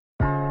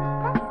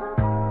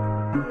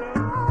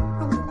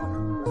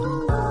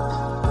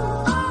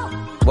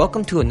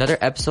Welcome to another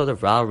episode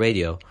of RAL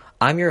Radio.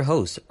 I'm your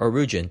host,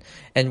 Arujun,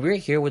 and we're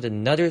here with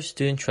another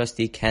student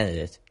trustee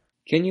candidate.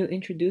 Can you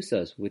introduce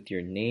us with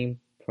your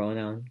name,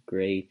 pronoun,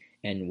 grade,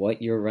 and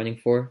what you're running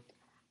for?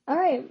 All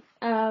right.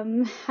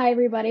 Hi,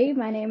 everybody.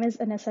 My name is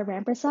Anissa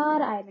Ramprasad.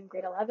 I'm in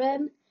grade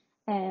 11,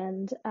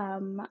 and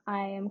I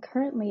am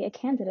currently a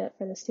candidate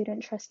for the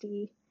student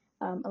trustee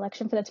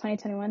election for the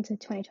 2021 to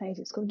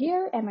 2022 school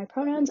year, and my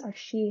pronouns are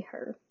she,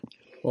 her.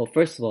 Well,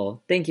 first of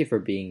all, thank you for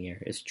being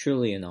here. It's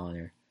truly an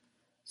honor.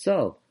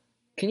 So,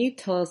 can you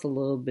tell us a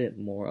little bit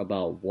more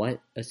about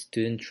what a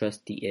student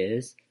trustee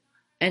is,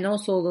 and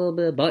also a little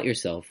bit about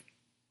yourself?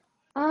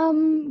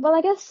 Well,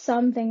 I guess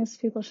some things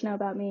people should know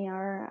about me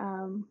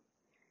are,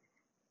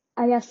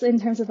 I guess in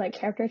terms of like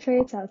character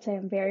traits, I would say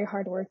I'm very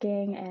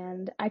hardworking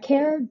and I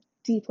care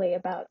deeply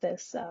about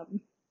this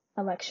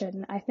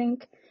election. I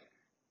think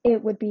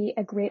it would be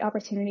a great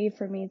opportunity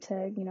for me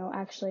to,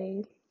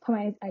 actually put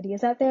my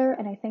ideas out there,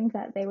 and I think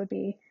that they would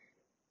be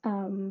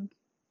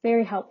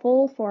very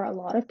helpful for a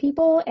lot of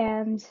people,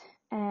 and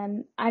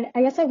I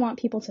guess I want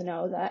people to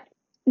know that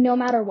no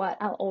matter what,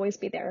 I'll always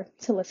be there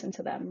to listen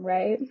to them,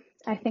 right?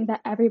 I think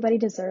that everybody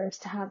deserves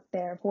to have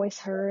their voice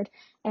heard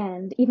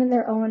and even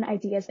their own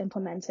ideas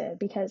implemented,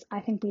 because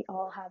I think we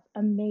all have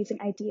amazing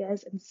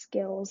ideas and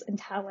skills and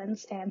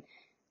talents, and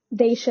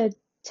they should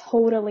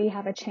totally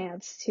have a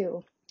chance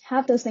to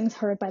have those things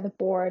heard by the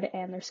board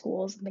and their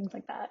schools and things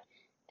like that.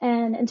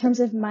 And in terms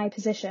of my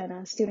position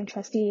as student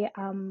trustee,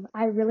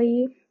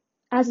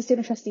 as a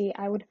student trustee,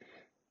 I would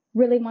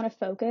really want to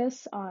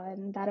focus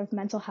on that of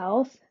mental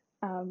health,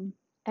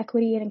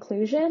 equity and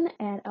inclusion,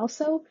 and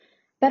also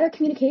better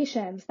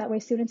communications. That way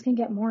students can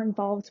get more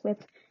involved with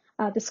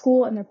the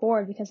school and their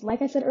board, because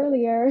like I said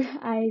earlier,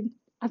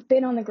 I've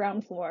been on the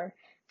ground floor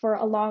for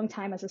a long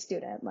time as a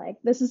student. Like,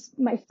 this is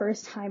my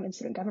first time in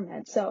student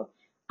government. So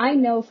I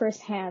know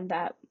firsthand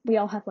that we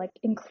all have like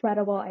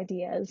incredible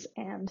ideas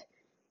and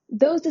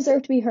those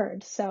deserve to be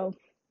heard. So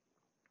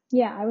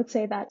yeah, I would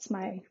say that's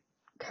my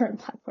current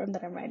platform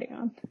that I'm writing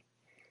on.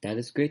 That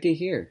is great to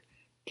hear.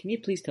 Can you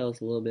please tell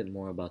us a little bit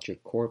more about your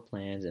core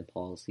plans and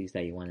policies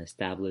that you want to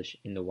establish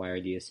in the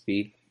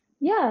YRDSP?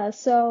 Yeah,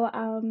 so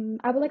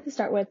I would like to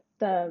start with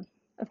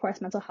of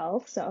course, mental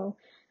health. So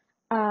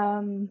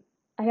I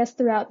guess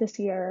throughout this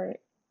year,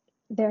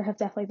 there have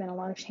definitely been a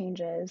lot of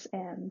changes,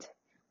 and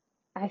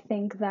I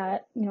think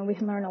that, we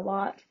can learn a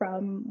lot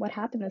from what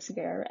happened this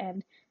year,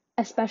 and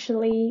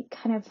especially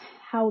kind of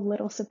how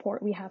little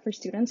support we have for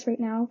students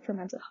right now for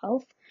mental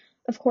health.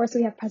 Of course,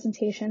 we have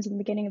presentations in the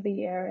beginning of the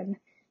year and,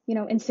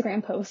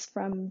 Instagram posts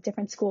from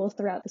different schools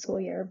throughout the school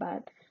year,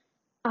 but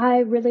I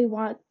really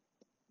want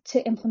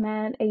to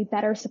implement a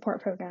better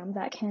support program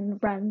that can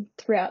run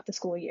throughout the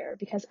school year,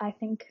 because I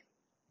think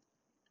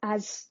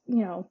as,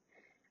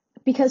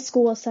 because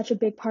school is such a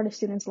big part of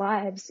students'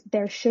 lives,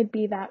 there should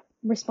be that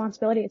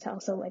responsibility to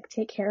also like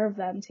take care of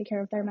them, take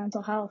care of their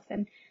mental health,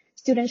 and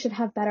students should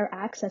have better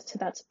access to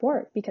that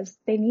support because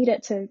they need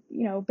it to,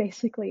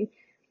 basically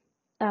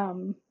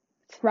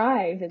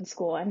thrive in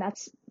school, and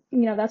that's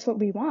what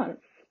we want.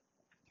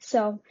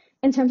 So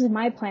in terms of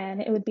my plan,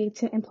 it would be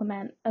to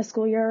implement a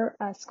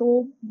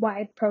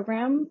school-wide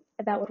program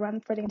that would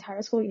run for the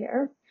entire school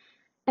year.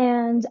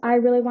 And I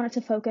really wanted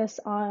to focus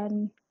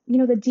on,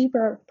 the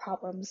deeper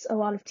problems a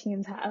lot of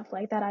teens have,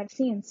 like that I've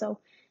seen. So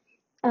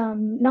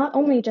not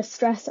only just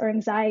stress or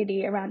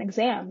anxiety around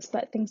exams,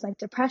 but things like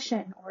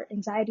depression or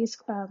anxieties,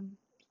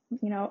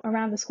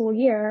 around the school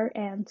year,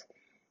 and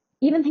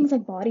even things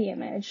like body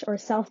image or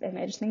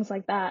self-image, things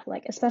like that.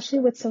 Like, especially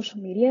with social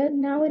media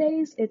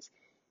nowadays, it's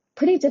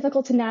pretty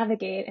difficult to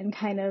navigate and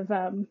kind of,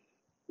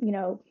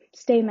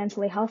 stay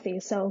mentally healthy.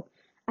 So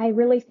I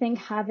really think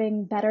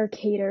having better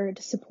catered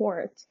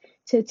support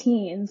to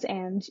teens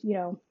and,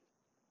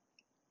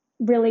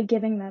 really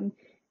giving them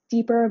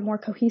deeper, more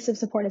cohesive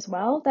support as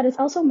well, that is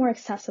also more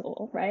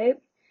accessible, right?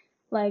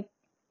 Like,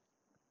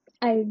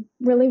 I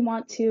really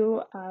want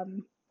to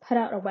put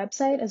out a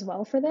website as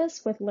well for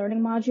this with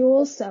learning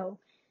modules. So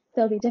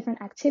there'll be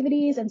different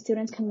activities and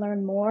students can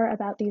learn more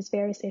about these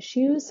various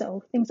issues.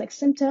 So things like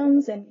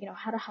symptoms and,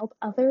 how to help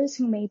others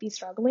who may be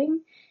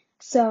struggling.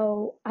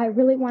 So I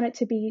really want it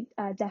to be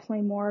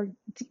definitely more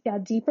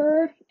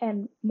deeper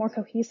and more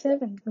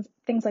cohesive and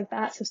things like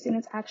that, so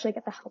students actually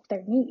get the help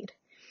they need.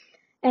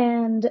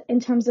 And in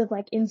terms of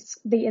like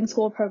the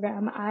in-school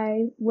program,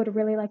 I would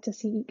really like to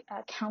see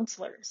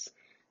counselors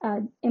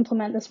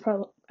implement this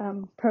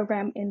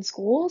program in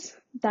schools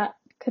that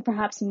could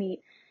perhaps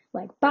meet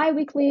like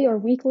bi-weekly or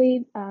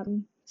weekly,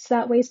 so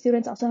that way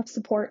students also have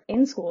support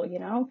in school,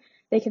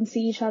 they can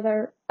see each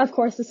other. Of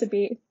course, this would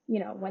be,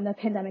 when the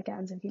pandemic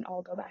ends and we can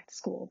all go back to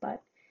school,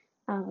 but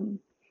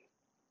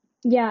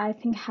yeah, I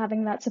think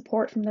having that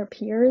support from their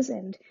peers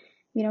and,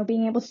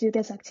 being able to do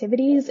these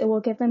activities, it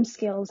will give them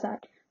skills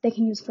that they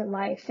can use for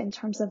life in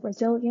terms of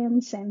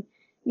resilience and,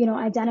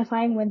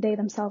 identifying when they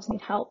themselves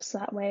need help. So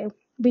that way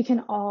we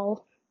can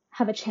all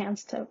have a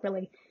chance to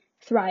really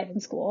thrive in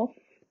school.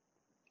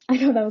 I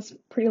know that was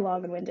pretty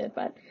long and winded,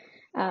 but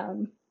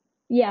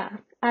Yeah,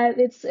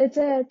 it's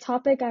a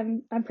topic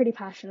I'm pretty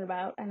passionate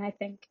about, and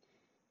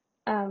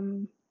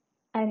um,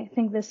 I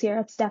think this year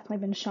it's definitely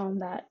been shown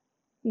that,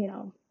 you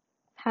know,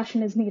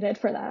 passion is needed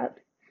for that.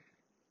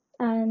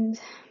 And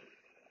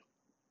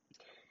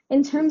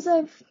in terms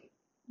of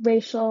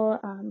racial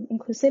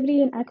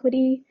inclusivity and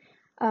equity,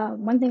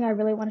 one thing I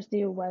really wanted to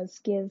do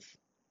was give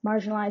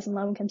marginalized and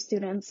low-income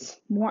students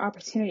more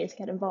opportunity to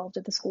get involved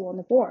at the school and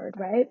the board,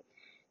 right?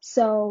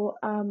 So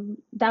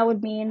that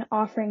would mean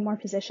offering more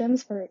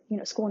positions for,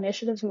 school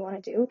initiatives we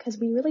want to do, because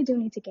we really do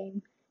need to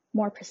gain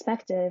more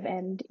perspective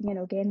and,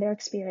 gain their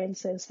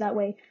experiences. That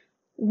way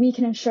we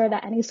can ensure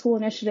that any school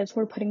initiatives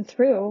we're putting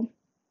through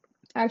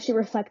are actually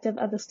reflective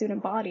of the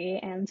student body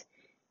and,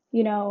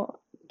 you know,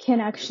 can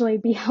actually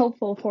be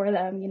helpful for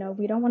them.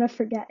 We don't want to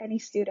forget any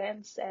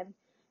students,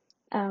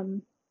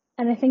 um,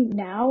 and I think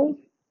now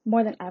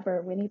more than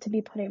ever, we need to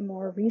be putting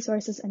more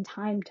resources and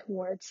time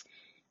towards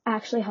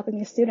actually helping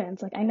the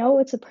students. Like, I know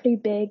it's a pretty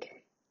big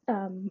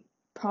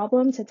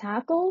problem to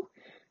tackle,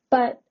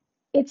 but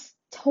it's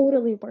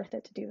totally worth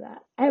it to do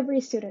that.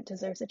 Every student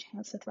deserves a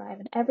chance to thrive,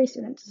 and every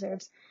student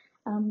deserves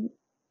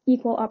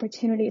equal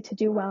opportunity to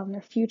do well in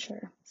their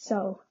future.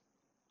 So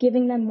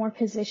giving them more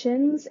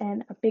positions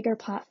and a bigger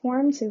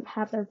platform to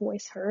have their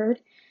voice heard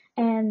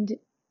and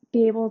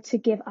be able to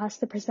give us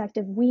the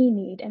perspective we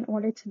need in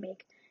order to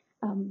make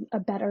a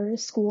better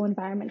school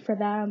environment for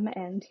them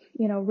and,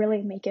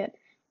 really make it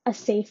a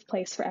safe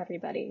place for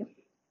everybody.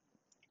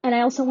 And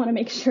I also want to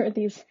make sure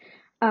these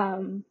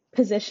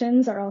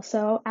positions are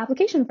also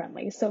application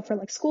friendly. So for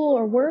like school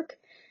or work,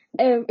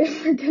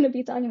 if we're going to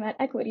be talking about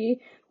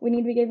equity, we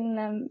need to be giving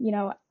them,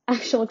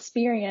 actual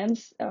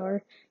experience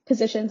or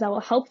positions that will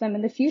help them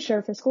in the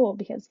future for school,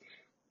 because,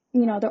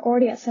 they're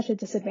already at such a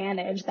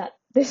disadvantage that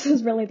this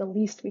is really the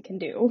least we can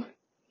do.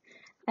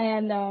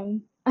 And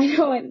I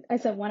know I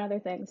said one other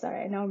thing.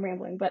 Sorry, I know I'm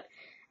rambling, but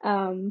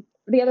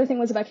the other thing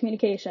was about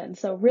communication.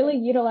 So really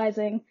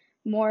utilizing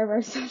more of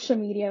our social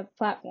media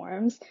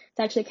platforms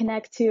to actually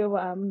connect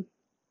to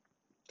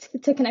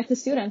connect to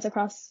students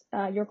across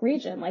York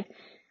Region. Like,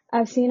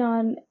 I've seen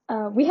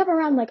we have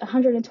around like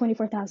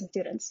 124,000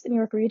 students in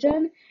York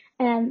Region,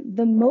 and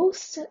the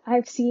most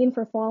I've seen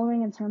for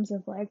following in terms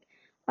of like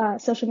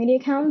social media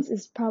accounts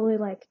is probably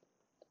like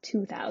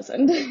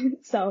 2,000.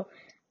 So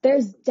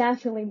there's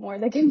definitely more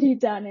that can be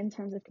done in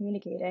terms of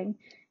communicating.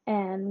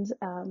 And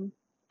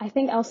I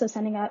think also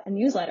sending out a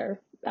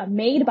newsletter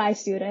made by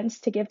students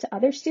to give to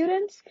other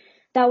students,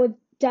 that would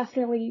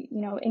definitely,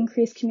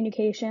 increase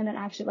communication and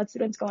actually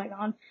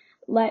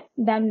let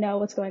them know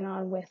what's going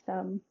on with,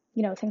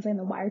 things like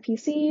the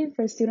YRPC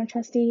for student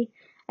trustee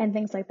and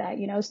things like that.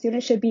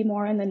 Students should be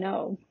more in the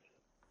know.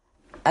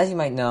 As you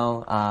might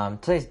know,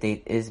 today's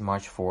date is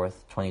March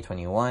 4th,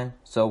 2021.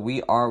 So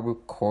we are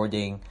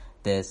recording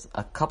this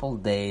a couple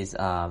days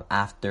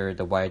after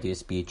the YRDS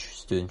Speech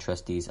Student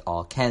Trustees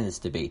All Candidates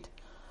debate.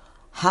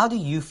 How do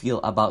you feel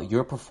about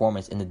your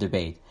performance in the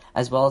debate,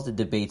 as well as the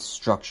debate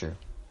structure?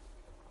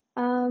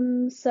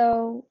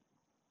 So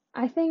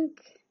I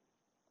think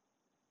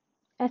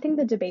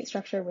the debate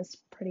structure was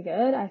pretty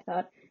good. I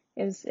thought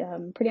it was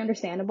pretty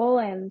understandable,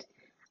 and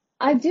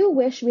I do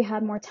wish we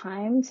had more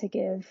time to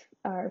give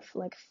our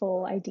like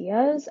full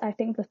ideas. I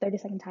think the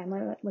 30-second time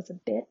limit was a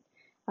bit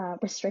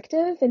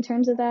restrictive in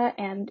terms of that,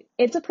 and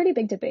it's a pretty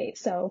big debate.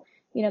 So,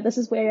 this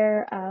is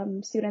where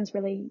students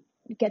really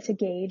get to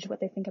gauge what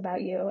they think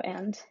about you,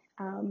 and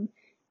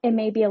it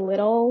may be a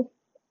little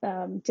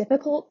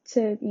difficult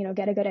to,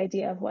 get a good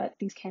idea of what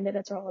these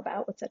candidates are all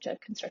about with such a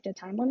constricted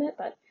time limit,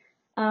 but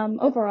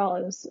overall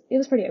it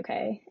was pretty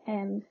okay.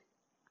 And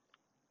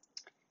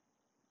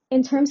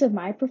in terms of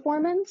my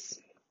performance,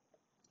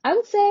 I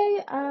would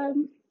say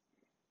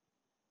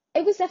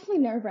it was definitely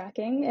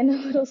nerve-wracking and a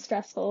little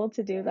stressful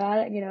to do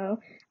that.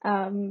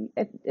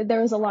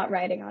 There was a lot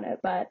riding on it,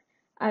 but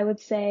I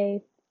would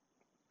say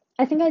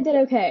I think I did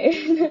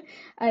okay.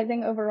 I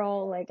think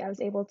overall, like, I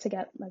was able to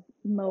get like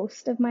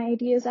most of my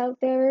ideas out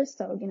there.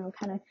 So,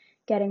 kind of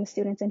getting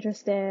students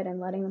interested and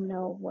letting them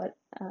know what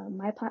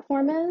my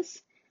platform is.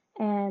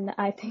 And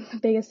I think the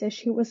biggest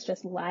issue was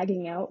just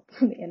lagging out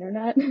from the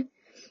internet.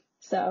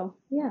 So,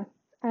 yeah,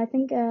 I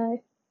think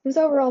it was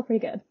overall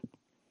pretty good.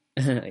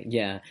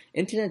 Yeah,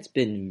 internet's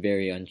been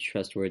very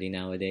untrustworthy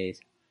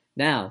nowadays.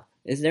 Now,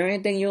 is there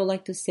anything you'd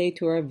like to say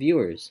to our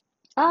viewers?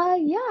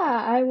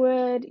 Yeah, I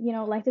would,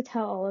 like to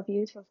tell all of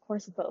you to, of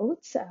course,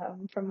 vote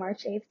from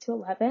March 8th to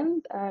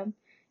 11th.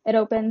 It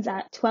opens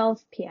at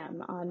 12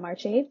 p.m. on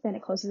March 8th, and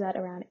it closes at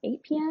around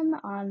 8 p.m.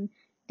 on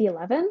the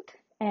 11th.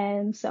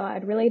 And so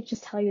I'd really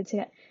just tell you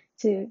to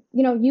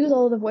use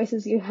all the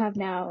voices you have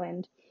now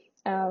and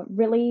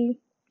really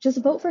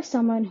just vote for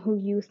someone who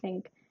you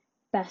think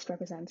best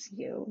represents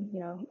you.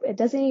 It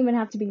doesn't even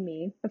have to be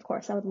me. Of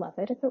course, I would love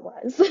it if it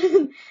was.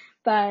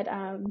 But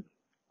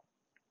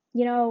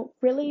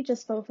really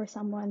just vote for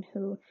someone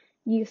who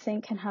you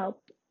think can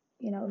help,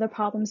 the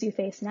problems you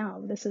face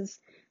now. This is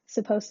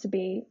supposed to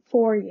be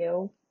for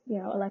you,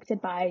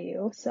 elected by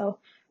you. So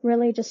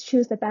really just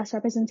choose the best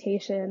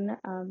representation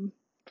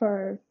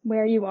for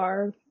where you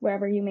are,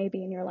 wherever you may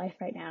be in your life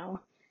right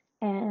now.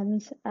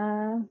 And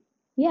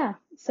yeah,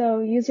 so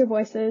use your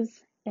voices,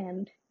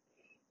 and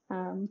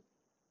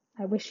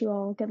I wish you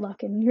all good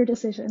luck in your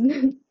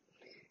decision.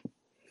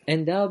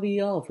 And that'll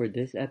be all for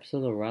this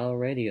episode of Rattle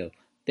Radio.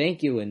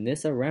 Thank you,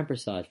 Anissa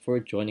Rampersad, for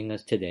joining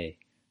us today.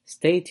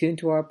 Stay tuned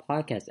to our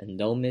podcast and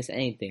don't miss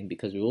anything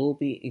because we will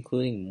be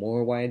including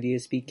more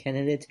YDSP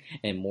candidates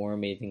and more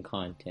amazing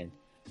content.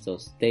 So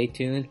stay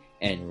tuned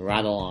and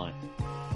rattle on.